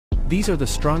These are the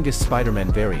strongest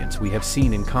Spider-Man variants we have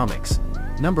seen in comics.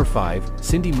 Number 5,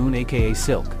 Cindy Moon aka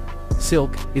Silk.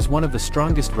 Silk is one of the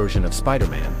strongest version of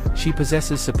Spider-Man. She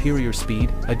possesses superior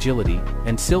speed, agility,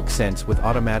 and silk sense with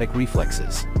automatic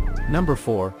reflexes. Number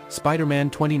 4, Spider-Man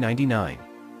 2099.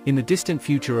 In the distant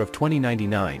future of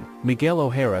 2099, Miguel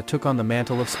O'Hara took on the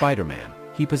mantle of Spider-Man.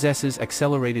 He possesses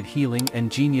accelerated healing and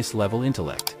genius-level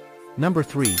intellect. Number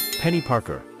 3, Penny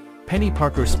Parker. Penny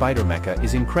Parker's Spider Mecha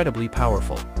is incredibly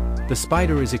powerful. The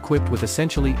Spider is equipped with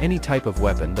essentially any type of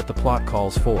weapon that the plot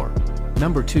calls for.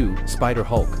 Number 2,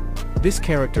 Spider-Hulk. This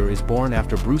character is born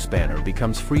after Bruce Banner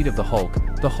becomes freed of the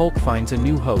Hulk finds a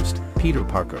new host, Peter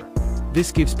Parker.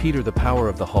 This gives Peter the power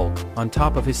of the Hulk, on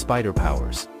top of his spider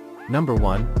powers. Number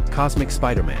 1, Cosmic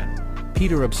Spider-Man.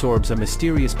 Peter absorbs a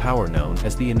mysterious power known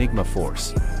as the Enigma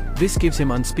Force. This gives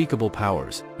him unspeakable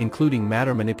powers, including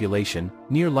matter manipulation,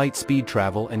 near-light speed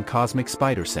travel and cosmic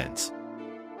spider sense.